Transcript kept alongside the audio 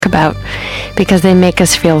about because they make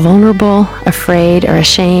us feel vulnerable, afraid, or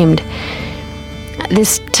ashamed.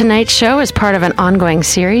 This tonight's show is part of an ongoing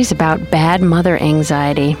series about bad mother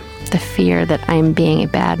anxiety, the fear that I'm being a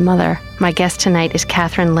bad mother. My guest tonight is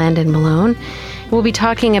Catherine Landon Malone. We'll be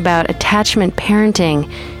talking about attachment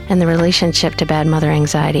parenting and the relationship to bad mother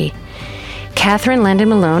anxiety. Catherine Landon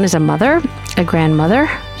Malone is a mother, a grandmother.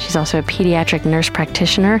 She's also a pediatric nurse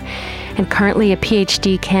practitioner and currently a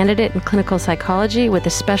PhD candidate in clinical psychology with a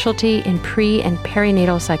specialty in pre- and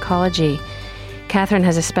perinatal psychology. Catherine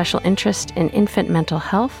has a special interest in infant mental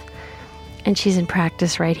health, and she's in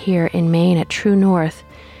practice right here in Maine at True North,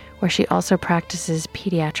 where she also practices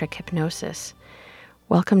pediatric hypnosis.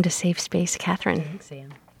 Welcome to Safe Space, Catherine. Thanks,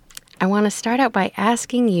 Anne. I want to start out by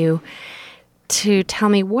asking you to tell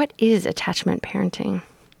me, what is attachment parenting?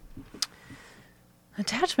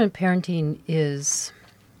 Attachment parenting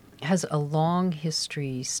has a long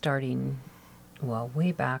history starting,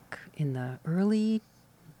 way back in the early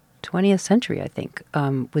 20th century, I think,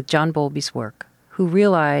 with John Bowlby's work, who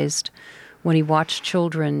realized when he watched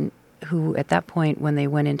children who, at that point, when they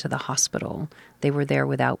went into the hospital, they were there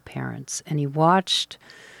without parents. And he watched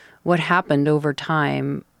what happened over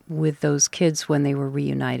time with those kids when they were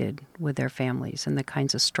reunited with their families and the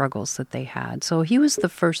kinds of struggles that they had. So he was the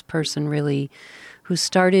first person, really, who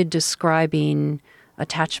started describing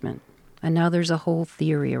attachment. And now there's a whole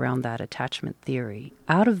theory around that, attachment theory.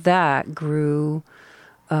 Out of that grew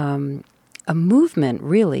a movement,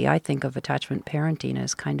 really. I think of attachment parenting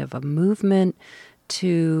as kind of a movement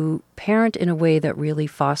to parent in a way that really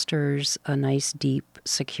fosters a nice, deep,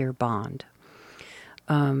 secure bond.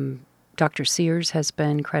 Dr. Sears has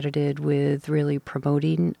been credited with really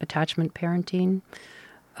promoting attachment parenting.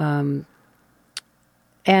 And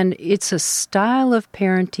it's a style of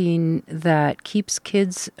parenting that keeps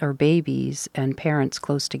kids or babies and parents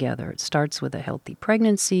close together. It starts with a healthy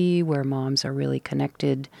pregnancy where moms are really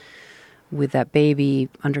connected with that baby,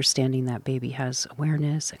 understanding that baby has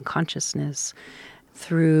awareness and consciousness,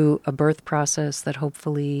 through a birth process that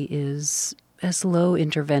hopefully is as low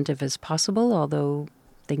interventive as possible, although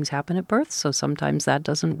things happen at birth, so sometimes that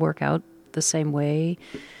doesn't work out the same way.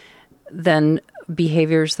 Then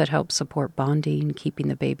behaviors that help support bonding, keeping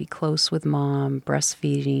the baby close with mom,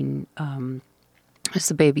 breastfeeding, as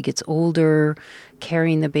the baby gets older,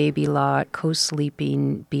 carrying the baby a lot,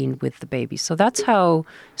 co-sleeping, being with the baby. So that's how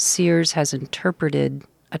Sears has interpreted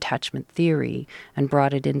attachment theory and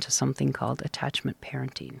brought it into something called attachment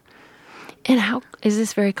parenting. And how is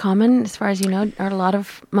this very common, as far as you know? Are a lot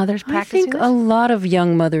of mothers practicing I think this? a lot of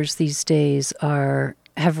young mothers these days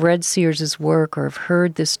have read Sears's work or have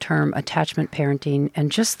heard this term attachment parenting,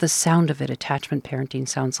 and just the sound of it, attachment parenting,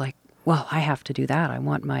 sounds like, well, I have to do that. I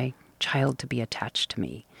want my child to be attached to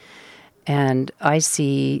me. And I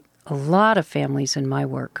see a lot of families in my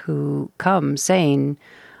work who come saying,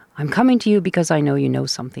 I'm coming to you because I know you know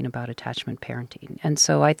something about attachment parenting. And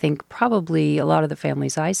so I think probably a lot of the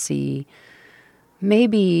families I see,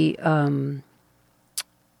 maybe, I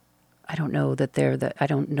don't know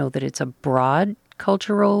that it's a broad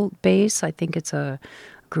cultural base. I think it's a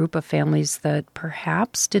group of families that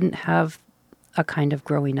perhaps didn't have a kind of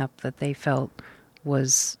growing up that they felt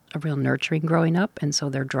was a real nurturing growing up, and so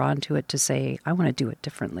they're drawn to it to say, I want to do it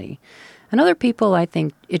differently. And other people, I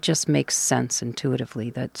think it just makes sense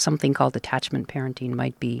intuitively that something called attachment parenting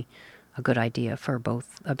might be a good idea for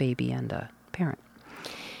both a baby and a parent.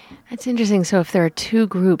 That's interesting. So if there are two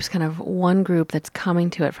groups, kind of one group that's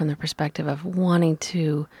coming to it from the perspective of wanting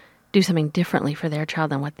to do something differently for their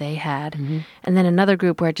child than what they had, and then another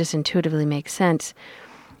group where it just intuitively makes sense,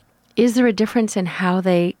 is there a difference in how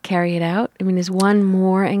they carry it out? I mean, is one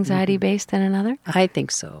more anxiety-based than another? I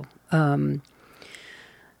think so. And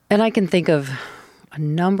I can think of a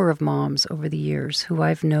number of moms over the years who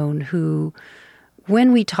I've known who,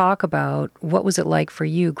 when we talk about what was it like for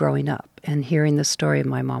you growing up and hearing the story of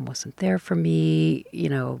my mom wasn't there for me,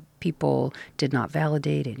 people did not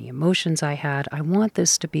validate any emotions I had. I want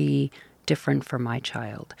this to be different for my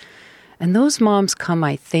child. And those moms come,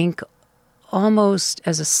 I think, almost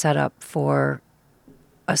as a setup for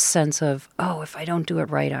a sense of, if I don't do it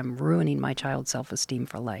right, I'm ruining my child's self-esteem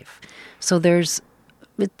for life. So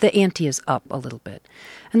the ante is up a little bit.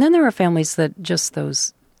 And then there are families that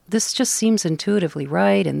this just seems intuitively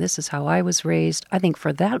right, and this is how I was raised. I think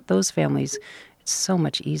for those families, it's so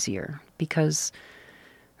much easier because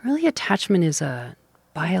really attachment is a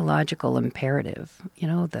biological imperative.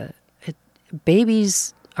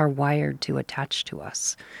 Babies are wired to attach to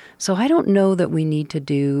us. So I don't know that we need to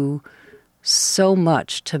do so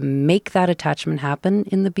much to make that attachment happen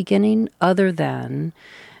in the beginning, other than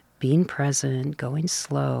being present, going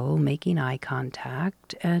slow, making eye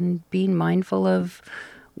contact, and being mindful of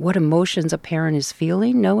what emotions a parent is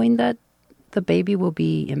feeling, knowing that the baby will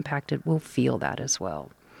be impacted, will feel that as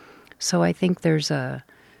well. So I think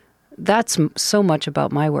that's so much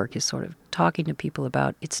about my work, is sort of talking to people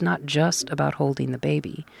about it's not just about holding the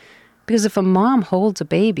baby. Because if a mom holds a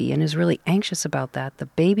baby and is really anxious about that, the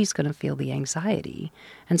baby's going to feel the anxiety.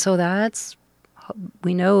 And so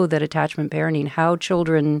we know that attachment parenting, how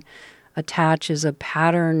children attach, is a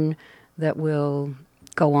pattern that will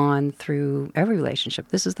go on through every relationship.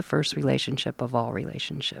 This is the first relationship of all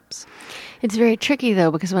relationships. It's very tricky,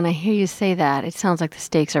 though, because when I hear you say that, it sounds like the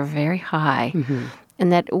stakes are very high. Mm-hmm.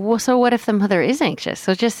 And that, well, so what if the mother is anxious?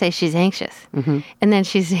 So just say she's anxious. Mm-hmm. And then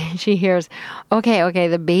she hears, okay,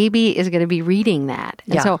 the baby is going to be reading that.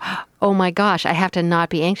 And so, oh my gosh, I have to not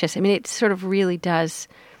be anxious. I mean, it sort of really does.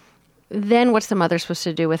 Then what's the mother supposed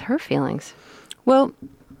to do with her feelings? Well,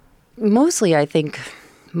 mostly I think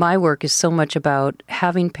my work is so much about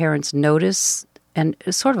having parents notice, and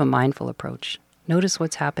it's sort of a mindful approach. Notice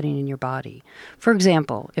what's happening in your body. For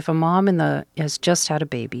example, if a mom has just had a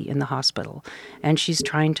baby in the hospital and she's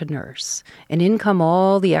trying to nurse, and in come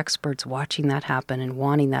all the experts watching that happen and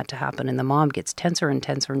wanting that to happen, and the mom gets tenser and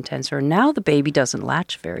tenser and tenser, and now the baby doesn't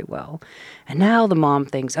latch very well. And now the mom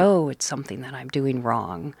thinks, oh, it's something that I'm doing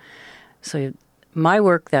wrong. So my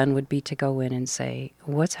work then would be to go in and say,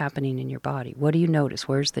 what's happening in your body? What do you notice?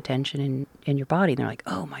 Where's the tension in your body? And they're like,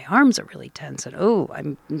 oh, my arms are really tense. And oh,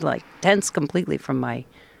 I'm like tense completely from my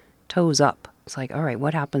toes up. It's like, all right,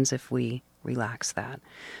 what happens if we relax that?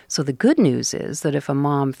 So the good news is that if a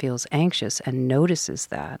mom feels anxious and notices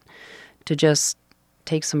that, to just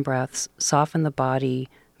take some breaths, soften the body,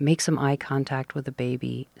 make some eye contact with the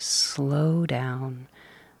baby, slow down.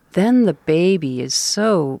 Then the baby is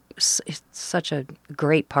such a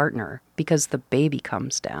great partner, because the baby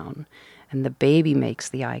comes down and the baby makes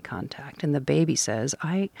the eye contact and the baby says,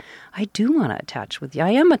 I do want to attach with you. I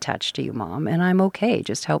am attached to you, Mom, and I'm okay.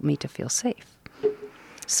 Just help me to feel safe.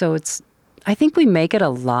 So I think we make it a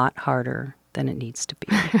lot harder than it needs to be.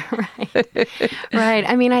 Right.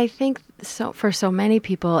 I mean, I think for so many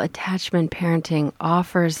people, attachment parenting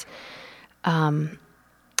offers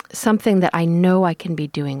something that I know I can be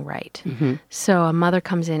doing right. Mm-hmm. So a mother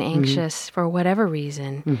comes in anxious for whatever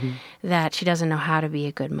reason, that she doesn't know how to be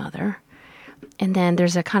a good mother. And then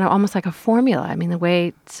there's a kind of almost like a formula. I mean, the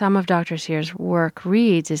way some of Dr. Sears' work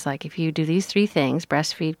reads is like, if you do these 3 things,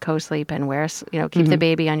 breastfeed, co-sleep, and keep the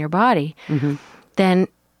baby on your body, then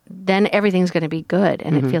everything's going to be good.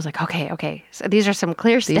 And it feels like, okay. So these are some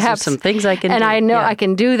clear steps. These are some things I can do. And I know I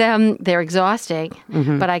can do them. They're exhausting,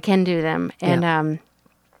 but I can do them. And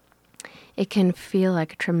it can feel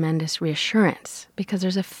like a tremendous reassurance, because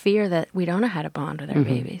there's a fear that we don't know how to bond with our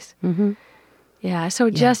babies. Mm-hmm. Yeah. So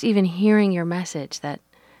just even hearing your message that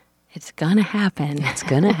it's going to happen. It's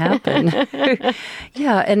going to happen.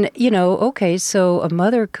 Yeah. And, so a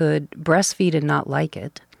mother could breastfeed and not like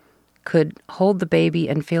it, could hold the baby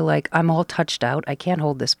and feel like, I'm all touched out, I can't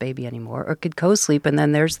hold this baby anymore, or could co-sleep and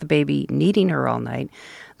then there's the baby needing her all night.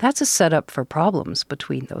 That's a setup for problems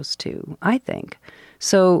between those two, I think.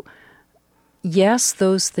 So yes,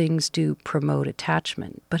 those things do promote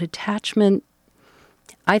attachment, but attachment,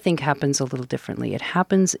 I think, happens a little differently. It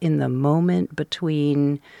happens in the moment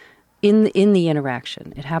between, in the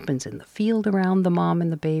interaction. It happens in the field around the mom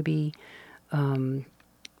and the baby. And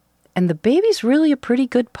the baby's really a pretty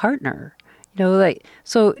good partner.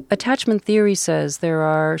 So attachment theory says there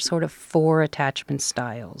are sort of 4 attachment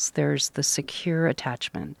styles. There's the secure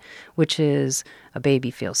attachment, which is a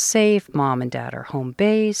baby feels safe, mom and dad are home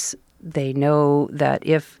base. They know that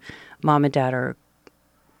if mom and dad are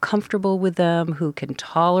comfortable with them, who can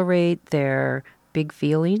tolerate their big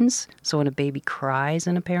feelings. So when a baby cries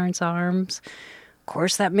in a parent's arms, of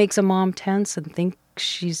course that makes a mom tense and think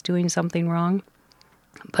she's doing something wrong.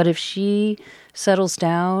 But if she settles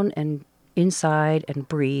down and inside and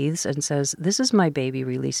breathes and says, this is my baby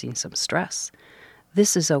releasing some stress,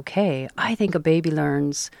 this is okay, I think a baby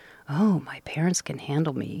learns, oh, my parents can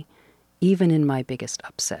handle me even in my biggest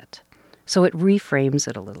upset. So it reframes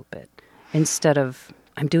it a little bit. Instead of,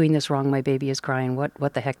 I'm doing this wrong, my baby is crying,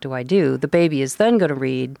 what the heck do I do? The baby is then going to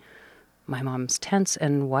read, my mom's tense,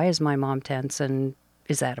 and why is my mom tense, and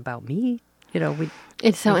is that about me?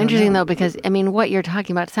 It's so interesting, though, because, I mean, what you're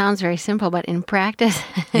talking about sounds very simple, but in practice...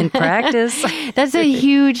 that's a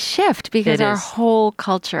huge shift, because our whole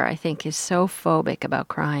culture, I think, is so phobic about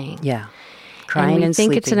crying. Yeah. crying we and think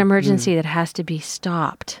sleeping. It's an emergency that has to be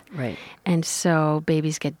stopped. Right. And so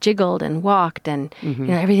babies get jiggled and walked, and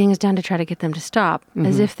everything is done to try to get them to stop,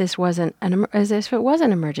 as if this wasn't as if it was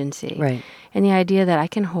an emergency. Right. And the idea that I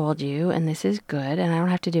can hold you, and this is good, and I don't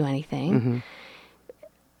have to do anything.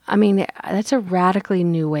 I mean, that's a radically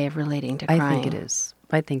new way of relating to crying. I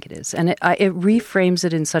think it is. And it reframes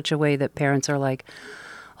it in such a way that parents are like,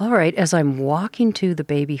 all right, as I'm walking to the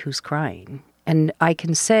baby who's crying, and I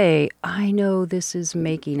can say, I know this is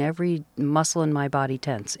making every muscle in my body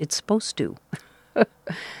tense. It's supposed to.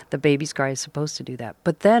 The baby's cry is supposed to do that.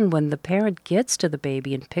 But then when the parent gets to the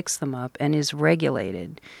baby and picks them up and is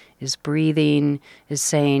regulated, is breathing, is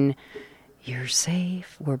saying, you're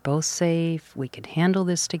safe, we're both safe, we can handle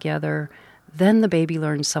this together, then the baby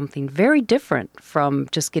learns something very different from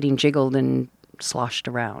just getting jiggled and sloshed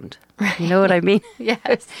around. Right. You know what I mean?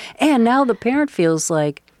 Yes. And now the parent feels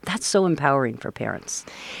like that's so empowering for parents.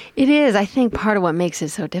 It is. I think part of what makes it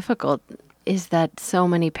so difficult is that so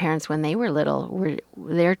many parents, when they were little,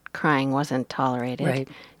 their crying wasn't tolerated. Right.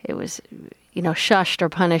 It was, shushed or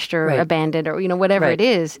punished or right. abandoned or, whatever right. it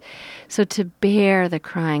is. So to bear the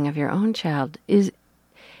crying of your own child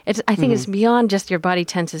I think it's beyond just your body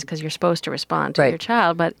tenses because you're supposed to respond to right. your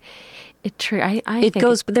child, but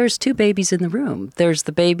there's two babies in the room. There's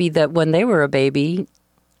the baby that when they were a baby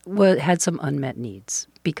had some unmet needs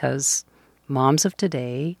because moms of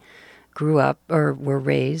today grew up or were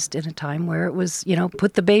raised in a time where it was,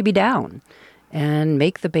 put the baby down and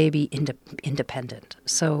make the baby independent.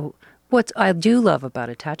 So what I do love about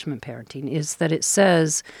attachment parenting is that it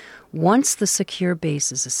says once the secure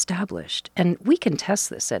base is established, and we can test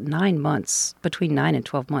this at 9 months, between 9 and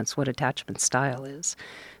 12 months, what attachment style is.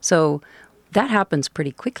 So that happens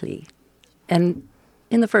pretty quickly. And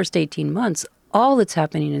in the first 18 months, all that's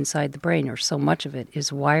happening inside the brain, or so much of it,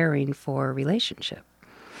 is wiring for relationship.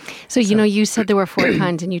 So, you said there were 4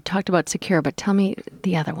 kinds, and you talked about secure, but tell me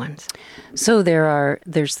the other ones. So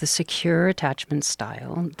there's the secure attachment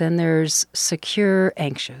style. Then there's secure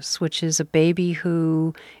anxious, which is a baby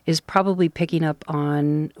who is probably picking up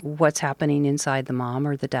on what's happening inside the mom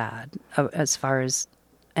or the dad as far as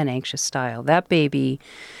an anxious style. That baby,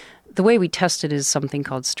 the way we test it is something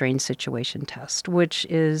called strain situation test, which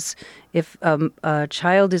is if a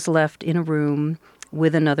child is left in a room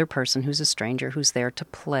with another person who's a stranger who's there to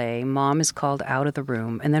play. Mom is called out of the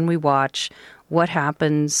room, and then we watch what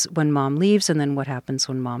happens when mom leaves and then what happens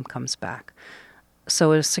when mom comes back.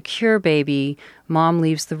 So a secure baby, mom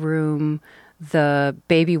leaves the room, the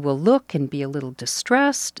baby will look and be a little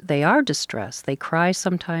distressed. They are distressed. They cry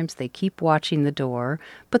sometimes. They keep watching the door,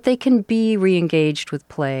 but they can be re-engaged with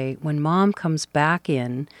play. When mom comes back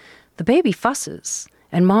in, the baby fusses.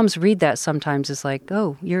 And moms read that sometimes as like,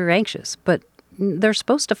 oh, you're anxious, but they're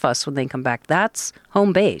supposed to fuss when they come back. That's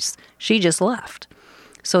home base. She just left.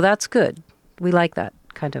 So that's good. We like that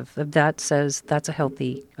kind of. That says that's a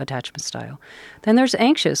healthy attachment style. Then there's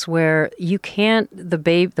anxious, where you can't,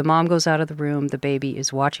 the mom goes out of the room, the baby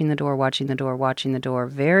is watching the door,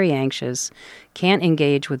 very anxious, can't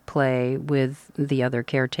engage with play with the other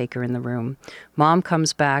caretaker in the room. Mom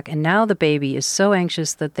comes back, and now the baby is so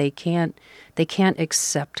anxious that they can't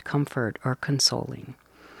accept comfort or consoling.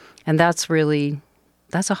 And that's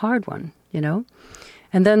a hard one,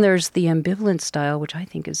 And then there's the ambivalent style, which I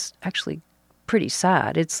think is actually pretty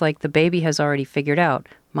sad. It's like the baby has already figured out,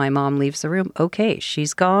 my mom leaves the room. Okay,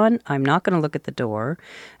 she's gone. I'm not going to look at the door.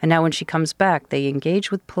 And now when she comes back, they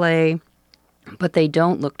engage with play, but they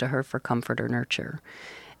don't look to her for comfort or nurture.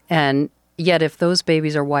 And yet if those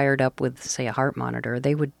babies are wired up with, say, a heart monitor,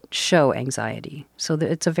 they would show anxiety. So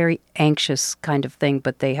it's a very anxious kind of thing,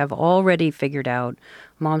 but they have already figured out,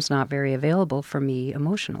 mom's not very available for me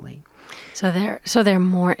emotionally. So they're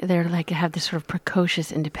like have this sort of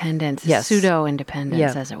precocious independence, yes.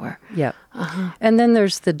 pseudo-independence, as it were. Yeah. Uh-huh. And then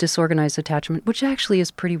there's the disorganized attachment, which actually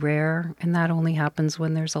is pretty rare, and that only happens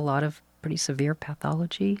when there's a lot of pretty severe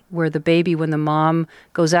pathology, where the baby, when the mom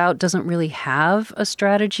goes out, doesn't really have a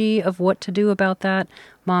strategy of what to do about that.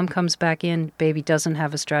 Mom comes back in, baby doesn't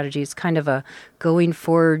have a strategy. It's kind of a going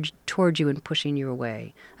forward toward you and pushing you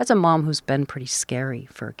away. That's a mom who's been pretty scary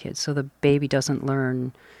for a kid, so the baby doesn't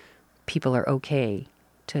learn people are okay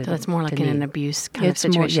to. So it's more like in an abuse kind of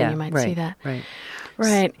situation. You might see that. Right.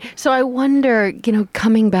 Right. So I wonder,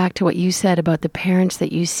 coming back to what you said about the parents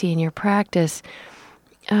that you see in your practice,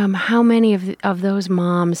 how many of those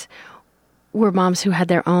moms were moms who had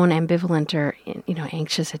their own ambivalent or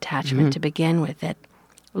anxious attachment to begin with, that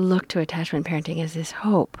look to attachment parenting as this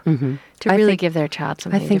hope to really give their child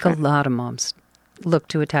something different? A lot of moms look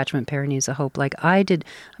to attachment parenting as a hope, like I did.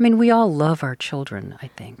 I mean, we all love our children, I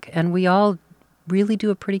think, and we all really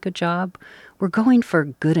do a pretty good job. we're going for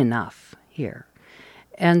good enough here.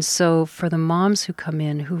 And so for the moms who come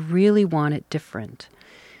in who really want it different,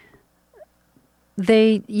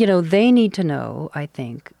 they need to know, I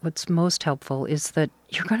think, what's most helpful is that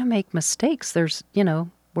you're going to make mistakes.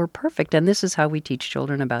 We're perfect. And this is how we teach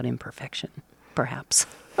children about imperfection, perhaps.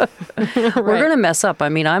 We're going to mess up. I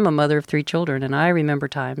mean, I'm a mother of 3 children, and I remember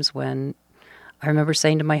times when I remember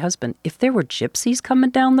saying to my husband, if there were gypsies coming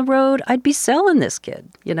down the road, I'd be selling this kid.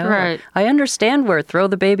 Right. I understand where throw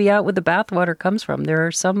the baby out with the bathwater comes from. There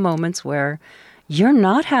are some moments where you're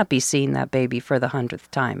not happy seeing that baby for the 100th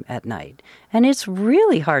time at night. And it's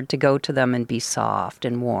really hard to go to them and be soft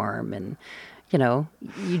and warm and,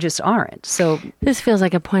 you just aren't. So this feels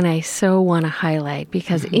like a point I so want to highlight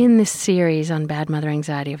because in this series on bad mother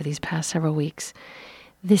anxiety over these past several weeks,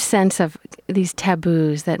 this sense of these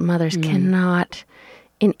taboos that mothers cannot,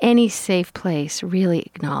 in any safe place, really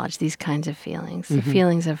acknowledge these kinds of feelings, the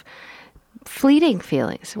feelings of fleeting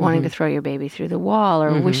feelings, wanting to throw your baby through the wall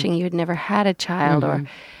or wishing you had never had a child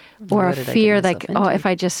or a fear like, if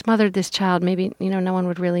I just smothered this child, maybe, no one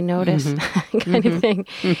would really notice kind of thing.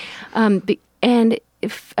 And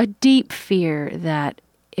a deep fear that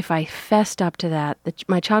if I fessed up to that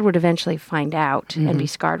my child would eventually find out and be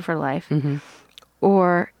scarred for life.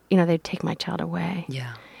 Or, they'd take my child away.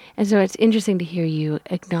 Yeah. And so it's interesting to hear you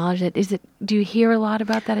acknowledge it. Do you hear a lot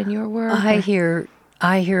about that in your work? I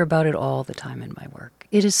hear about it all the time in my work.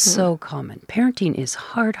 It is so common. Parenting is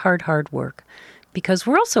hard work because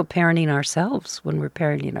we're also parenting ourselves when we're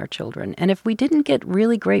parenting our children. And if we didn't get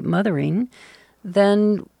really great mothering,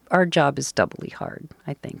 then our job is doubly hard,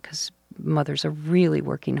 I think, because mothers are really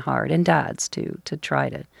working hard, and dads too, to try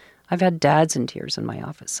to. I've had dads in tears in my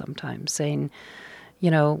office sometimes saying,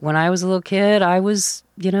 when I was a little kid, I was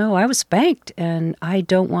spanked, and I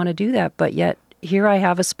don't want to do that, but yet here I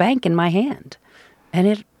have a spank in my hand, and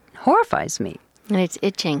it horrifies me. And it's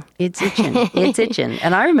itching. It's itching.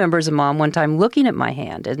 And I remember as a mom one time looking at my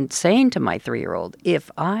hand and saying to my 3-year-old, if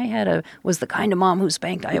I was the kind of mom who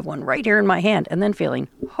spanked, I have one right here in my hand, and then feeling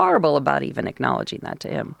horrible about even acknowledging that to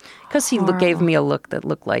him. Because he gave me a look that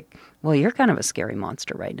looked like, well, you're kind of a scary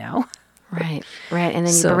monster right now. Right. And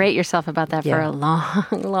then you berate yourself about that for a long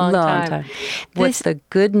time. What's the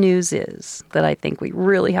good news is that I think we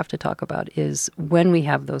really have to talk about is when we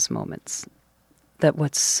have those moments, that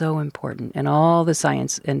what's so important, and all the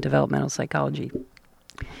science and developmental psychology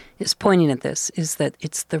is pointing at this, is that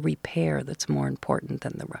it's the repair that's more important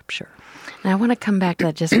than the rupture. Now, I want to come back to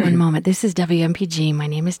that just one moment. This is WMPG. My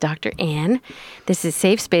name is Dr. Ann. This is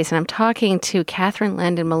Safe Space, and I'm talking to Catherine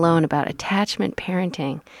Landon Malone about attachment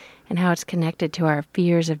parenting and how it's connected to our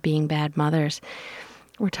fears of being bad mothers.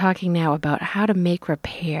 We're talking now about how to make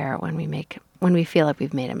repair when we feel like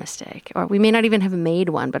we've made a mistake. Or we may not even have made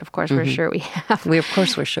one, but of course we're sure we have. We're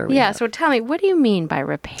sure we have. Yeah, so tell me, what do you mean by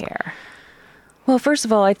repair? Well, first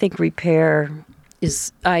of all, I think repair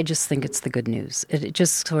I just think it's the good news. It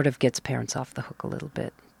just sort of gets parents off the hook a little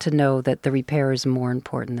bit to know that the repair is more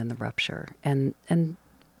important than the rupture. And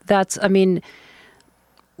that's,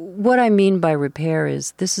 what I mean by repair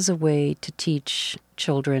is this is a way to teach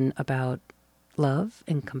children about love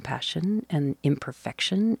and compassion and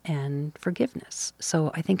imperfection and forgiveness. So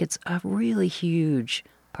I think it's a really huge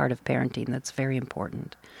part of parenting that's very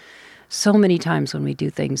important. So many times when we do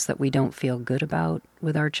things that we don't feel good about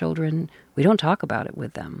with our children, we don't talk about it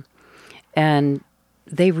with them. And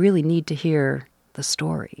they really need to hear the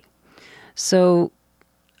story. So,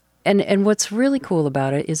 and what's really cool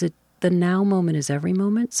about it is the now moment is every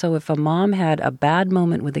moment. So if a mom had a bad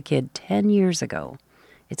moment with a kid 10 years ago,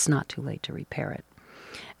 it's not too late to repair it.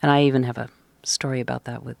 And I even have a story about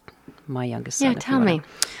that with my youngest son. Yeah, tell me.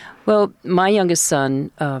 Well, my youngest son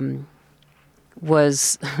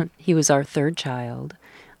was our 3rd child,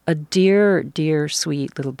 a dear, dear,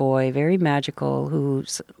 sweet little boy, very magical, who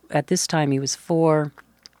at this time he was 4.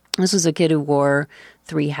 This was a kid who wore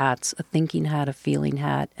 3 hats, a thinking hat, a feeling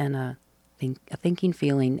hat, and a thinking,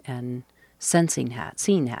 feeling, and sensing hat,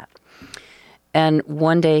 seeing hat. And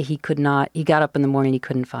one day he got up in the morning, he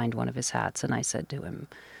couldn't find one of his hats. And I said to him,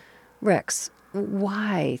 Rex,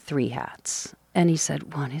 why 3 hats? And he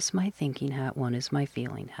said, one is my thinking hat, one is my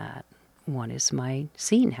feeling hat, one is my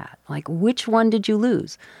seeing hat. Like, which one did you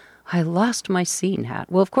lose? I lost my seeing hat.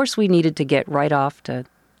 Well, of course, we needed to get right off to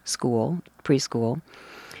school, preschool.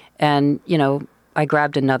 And, I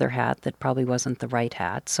grabbed another hat that probably wasn't the right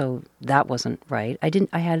hat, so that wasn't right.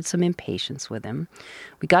 I had some impatience with him.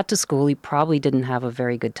 We got to school. He probably didn't have a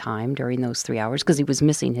very good time during those 3 hours because he was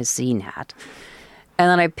missing his seeing hat. And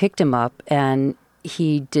then I picked him up, and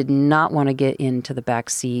he did not want to get into the back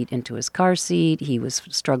seat, into his car seat. He was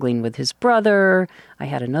struggling with his brother. I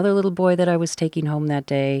had another little boy that I was taking home that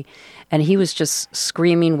day, and he was just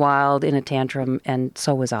screaming wild in a tantrum, and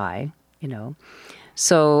so was I,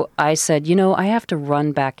 So I said, I have to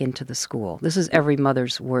run back into the school. This is every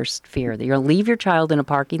mother's worst fear, that you're going to leave your child in a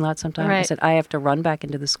parking lot sometime. Right. I said, I have to run back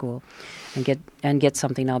into the school and get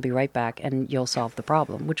something. I'll be right back, and you'll solve the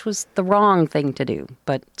problem, which was the wrong thing to do,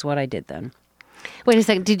 but it's what I did then. Wait a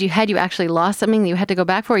second. Had you actually lost something that you had to go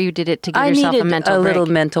back for, or you did it to give yourself a mental break? I needed a little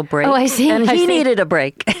mental break. Oh, I see. And he needed a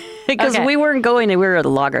break because we weren't going anywhere at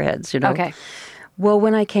loggerheads, Okay. Well,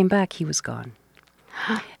 when I came back, he was gone.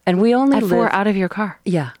 And we only lived... out of your car?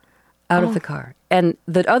 Yeah, out of the car. And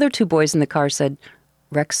the other two boys in the car said,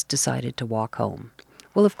 Rex decided to walk home.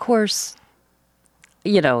 Well, of course,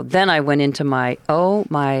 then I went into my, oh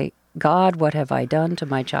my God, what have I done to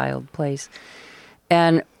my child place?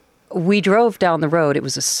 And we drove down the road. It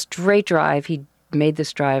was a straight drive. He'd made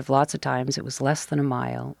this drive lots of times. It was less than a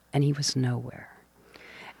mile, and he was nowhere.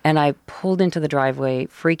 And I pulled into the driveway,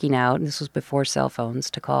 freaking out. And this was before cell phones,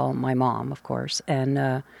 to call my mom, of course. And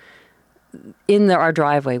our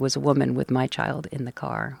driveway was a woman with my child in the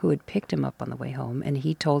car who had picked him up on the way home, and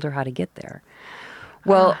he told her how to get there.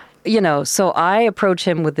 Well, so I approach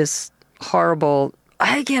him with this horrible,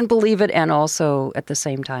 I can't believe it, and also at the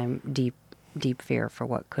same time, deep fear for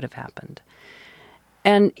what could have happened.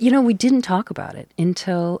 And, we didn't talk about it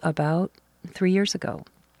until about 3 years ago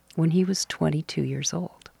when he was 22 years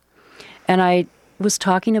old. And I was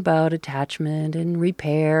talking about attachment and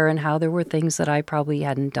repair and how there were things that I probably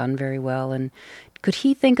hadn't done very well. And could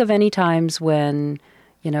he think of any times when,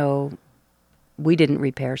 we didn't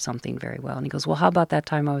repair something very well? And he goes, well, how about that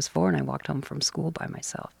time I was 4 and I walked home from school by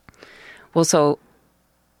myself? Well, so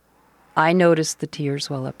I noticed the tears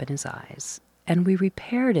well up in his eyes, and we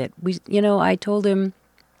repaired it. I told him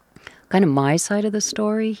kind of my side of the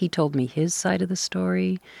story. He told me his side of the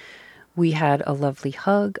story. We had a lovely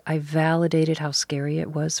hug. I validated how scary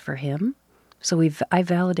it was for him. So I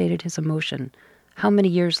validated his emotion. How many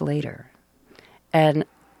years later? And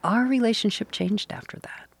our relationship changed after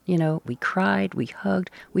that. We cried, we hugged,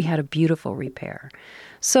 we had a beautiful repair.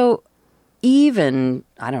 So even,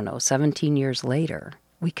 17 years later,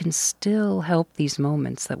 we can still help these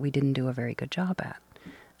moments that we didn't do a very good job at.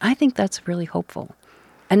 I think that's really hopeful.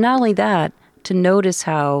 And not only that, to notice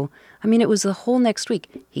how, it was the whole next week.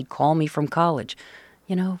 He'd call me from college.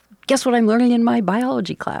 Guess what I'm learning in my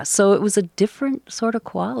biology class? So it was a different sort of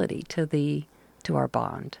quality to our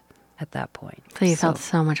bond at that point. So you felt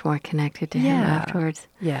so much more connected to him afterwards.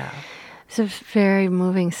 Yeah. It's a very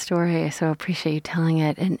moving story, so I appreciate you telling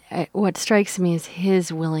it. And what strikes me is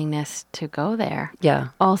his willingness to go there. Yeah.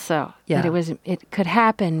 Also, yeah. That it could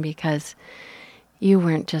happen because you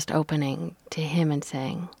weren't just opening to him and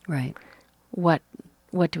saying, right, what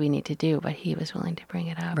do we need to do? But he was willing to bring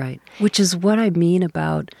it up. Right. Which is what I mean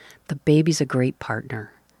about the baby's a great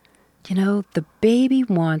partner. The baby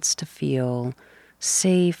wants to feel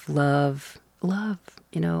safe, love.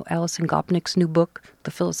 Alison Gopnik's new book,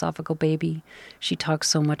 The Philosophical Baby, she talks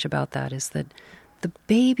so much about that, is that the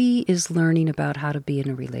baby is learning about how to be in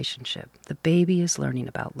a relationship. The baby is learning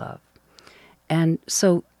about love. And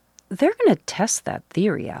so they're going to test that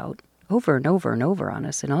theory out over and over and over on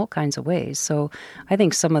us in all kinds of ways. So I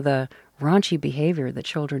think some of the raunchy behavior that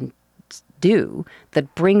children do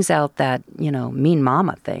that brings out that, mean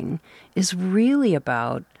mama thing is really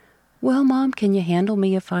about, well, Mom, can you handle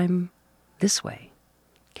me if I'm this way?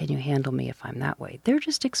 Can you handle me if I'm that way? They're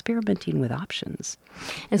just experimenting with options.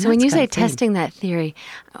 And so when you say testing that theory,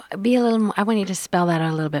 I want you to spell that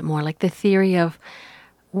out a little bit more, like the theory of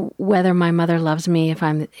whether my mother loves me if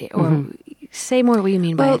I'm, or say more what you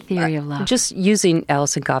mean by a theory of love. Just using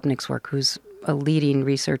Alison Gopnik's work, who's a leading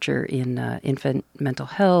researcher in infant mental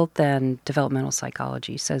health and developmental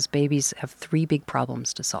psychology, says babies have 3 big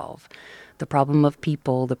problems to solve. The problem of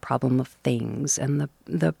people, the problem of things, and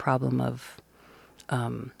the problem of,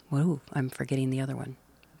 I'm forgetting the other one,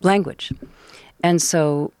 language. And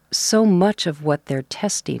so much of what they're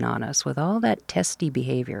testing on us with all that testy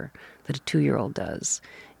behavior that a 2-year-old does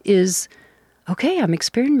is, okay, I'm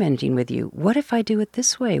experimenting with you. What if I do it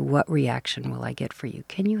this way? What reaction will I get for you?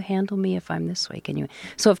 Can you handle me if I'm this way?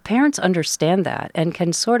 So if parents understand that and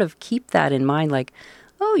can sort of keep that in mind, like,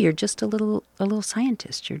 oh, you're just a little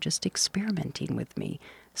scientist. You're just experimenting with me.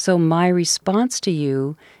 So my response to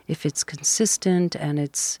you, if it's consistent and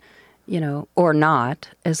it's, or not,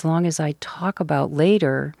 as long as I talk about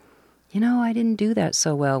later, I didn't do that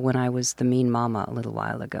so well when I was the mean mama a little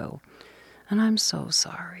while ago. And I'm so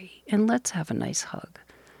sorry. And let's have a nice hug.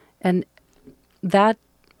 And that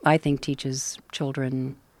I think, teaches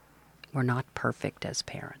children we're not perfect as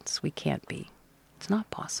parents. We can't be. It's not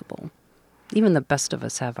possible. Even the best of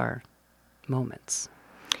us have our moments.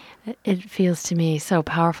 It feels to me so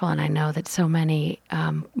powerful, and I know that so many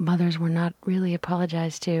mothers were not really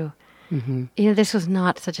apologized to. Mm-hmm. This was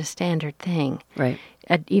not such a standard thing. Right.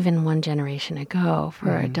 Even one generation ago,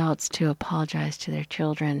 for adults to apologize to their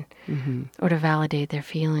children or to validate their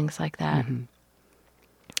feelings like that. Mm-hmm.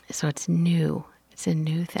 So it's new. It's a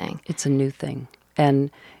new thing. It's a new thing.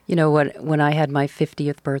 And you know what? When I had my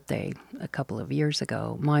 50th birthday a couple of years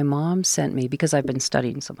ago, my mom sent me, because I've been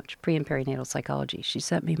studying so much pre- and perinatal psychology, she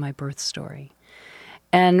sent me my birth story.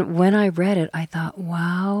 And when I read it, I thought,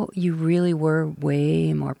 wow, you really were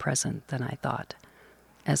way more present than I thought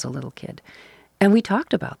as a little kid. And we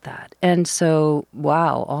talked about that. And so,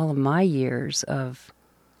 wow, all of my years of,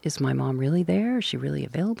 is my mom really there? Is she really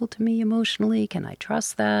available to me emotionally? Can I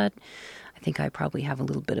trust that? I think I probably have a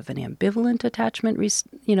little bit of an ambivalent attachment,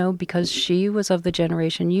 because she was of the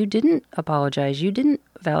generation, you didn't apologize. You didn't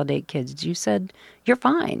validate kids. You said, you're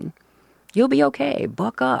fine. You'll be okay.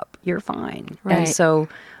 Buck up. You're fine. Right. And so,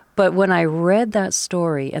 but when I read that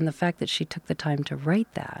story and the fact that she took the time to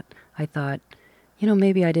write that, I thought,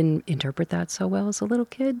 maybe I didn't interpret that so well as a little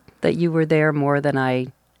kid, that you were there more than I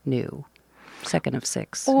knew. Second of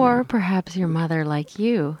six. Or perhaps your mother, like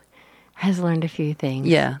you, has learned a few things.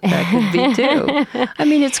 Yeah, that could be too. I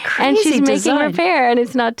mean, it's crazy and she's design. making repair, and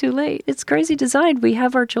it's not too late. It's crazy design. We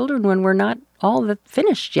have our children when we're not all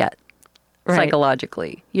finished yet. Right.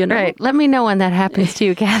 Psychologically, Right. Let me know when that happens to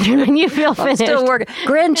you, Catherine, when you feel finished. I'm still working.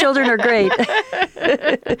 Grandchildren are great.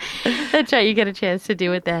 That's right. You get a chance to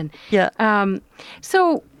do it then. Yeah.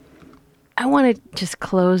 So I want to just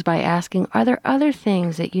close by asking, are there other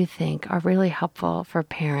things that you think are really helpful for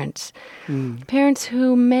parents? Parents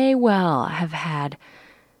who may well have had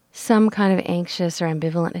some kind of anxious or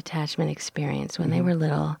ambivalent attachment experience when they were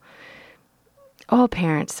little. All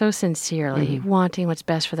parents so sincerely wanting what's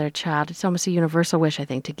best for their child. It's almost a universal wish, I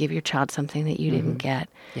think, to give your child something that you didn't get.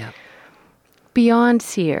 Yeah. Beyond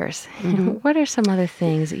Sears, what are some other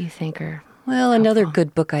things that you think are Well, another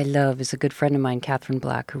good book I love is a good friend of mine, Catherine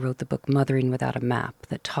Black, who wrote the book Mothering Without a Map,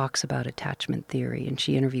 that talks about attachment theory. And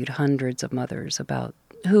she interviewed hundreds of mothers about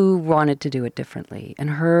who wanted to do it differently. And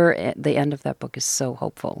the end of that book is so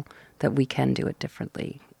hopeful that we can do it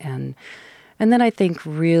differently. And then I think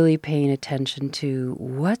really paying attention to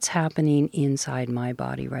what's happening inside my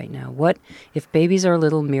body right now. What if babies are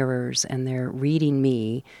little mirrors and they're reading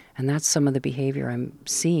me, and that's some of the behavior I'm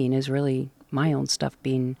seeing is really my own stuff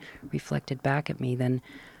being reflected back at me, then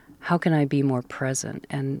how can I be more present?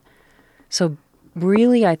 And so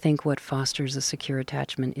really I think what fosters a secure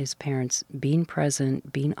attachment is parents being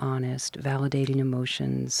present, being honest, validating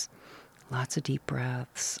emotions, lots of deep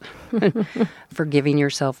breaths, forgiving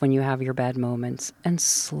yourself when you have your bad moments, and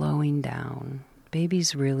slowing down.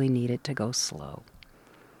 Babies really need it to go slow.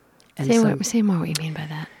 And say more what you mean by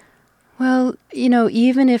that. Well,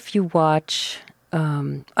 even if you watch,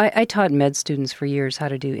 I taught med students for years how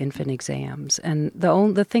to do infant exams, and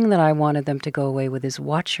the thing that I wanted them to go away with is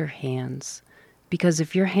watch your hands, because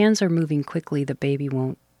if your hands are moving quickly, the baby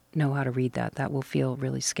won't know how to read that. That will feel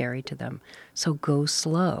really scary to them. So go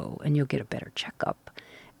slow and you'll get a better checkup.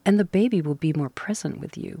 And the baby will be more present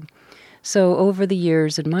with you. So over the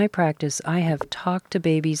years in my practice, I have talked to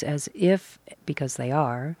babies as if, because they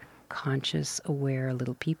are, conscious, aware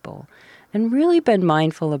little people, and really been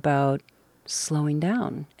mindful about slowing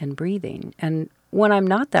down and breathing. And when I'm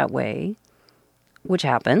not that way, which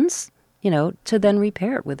happens, to then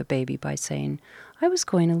repair it with a baby by saying, I was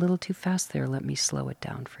going a little too fast there. Let me slow it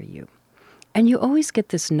down for you. And you always get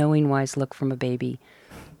this knowing, wise look from a baby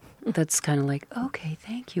that's kind of like, okay,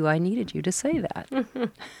 thank you. I needed you to say that.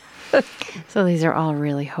 So these are all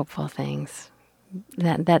really hopeful things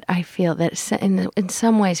that I feel that in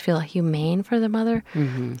some ways feel humane for the mother.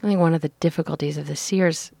 I think one of the difficulties of the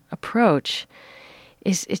Sears approach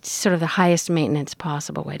is it's sort of the highest maintenance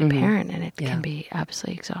possible way to parent, and it can be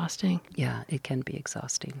absolutely exhausting. Yeah, it can be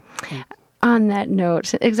exhausting. Yeah. On that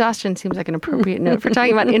note, exhaustion seems like an appropriate note for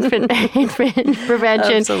talking about infant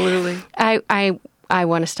prevention. Absolutely. I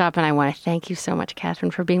want to stop, and I want to thank you so much, Catherine,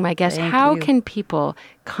 for being my guest. How can people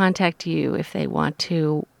contact you if they want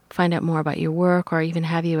to find out more about your work or even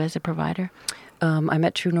have you as a provider? I'm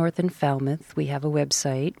at True North in Falmouth. We have a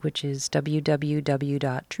website, which is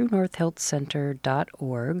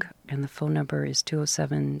www.truenorthhealthcenter.org, and the phone number is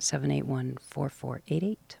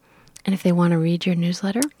 207-781-4488. And if they want to read your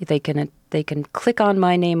newsletter? They can click on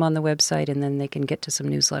my name on the website, and then they can get to some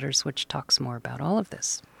newsletters which talks more about all of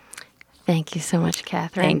this. Thank you so much,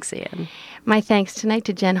 Catherine. Thanks, Anne. My thanks tonight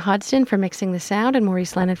to Jen Hodgson for mixing the sound and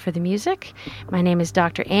Maurice Lennon for the music. My name is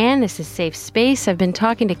Dr. Ann. This is Safe Space. I've been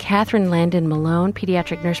talking to Catherine Landon Malone,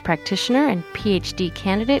 pediatric nurse practitioner and PhD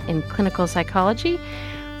candidate in clinical psychology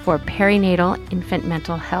for perinatal infant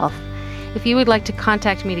mental health. If you would like to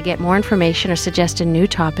contact me to get more information or suggest a new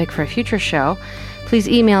topic for a future show, please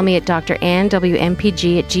email me at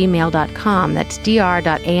drannewmpg@gmail.com. That's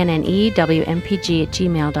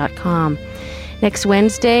dr.annewmpg@gmail.com. Next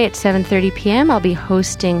Wednesday at 7:30 p.m., I'll be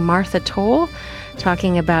hosting Martha Toll,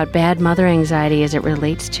 talking about bad mother anxiety as it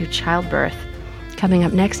relates to childbirth. Coming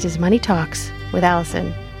up next is Money Talks with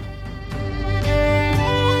Allison.